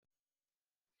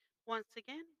Once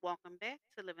again, welcome back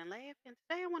to Live and Laugh. And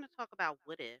today I want to talk about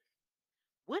what if.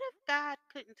 What if God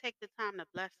couldn't take the time to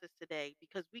bless us today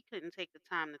because we couldn't take the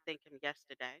time to thank Him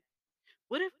yesterday?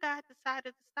 What if God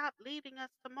decided to stop leading us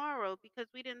tomorrow because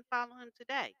we didn't follow Him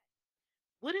today?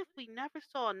 What if we never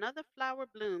saw another flower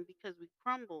bloom because we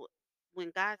crumbled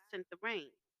when God sent the rain?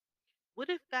 What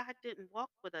if God didn't walk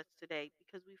with us today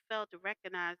because we failed to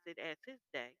recognize it as His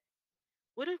day?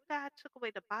 What if God took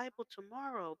away the Bible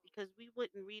tomorrow because we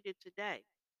wouldn't read it today?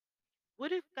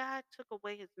 What if God took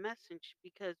away his message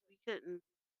because we couldn't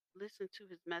listen to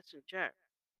his messenger?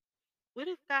 What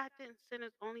if God didn't send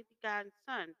his only begotten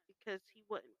son because he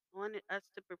wouldn't wanted us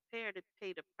to prepare to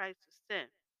pay the price of sin?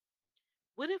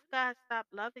 What if God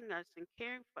stopped loving us and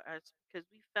caring for us because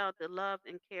we failed to love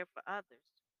and care for others?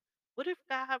 What if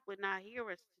God would not hear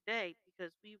us today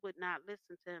because we would not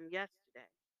listen to him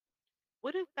yesterday?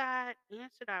 What if God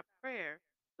answered our prayer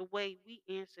the way we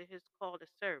answer his call to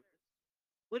service?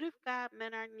 What if God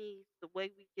met our needs the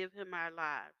way we give him our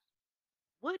lives?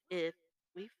 What if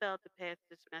we failed to pass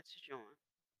this message on?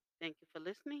 Thank you for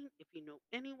listening. If you know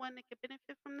anyone that could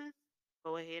benefit from this,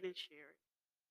 go ahead and share it.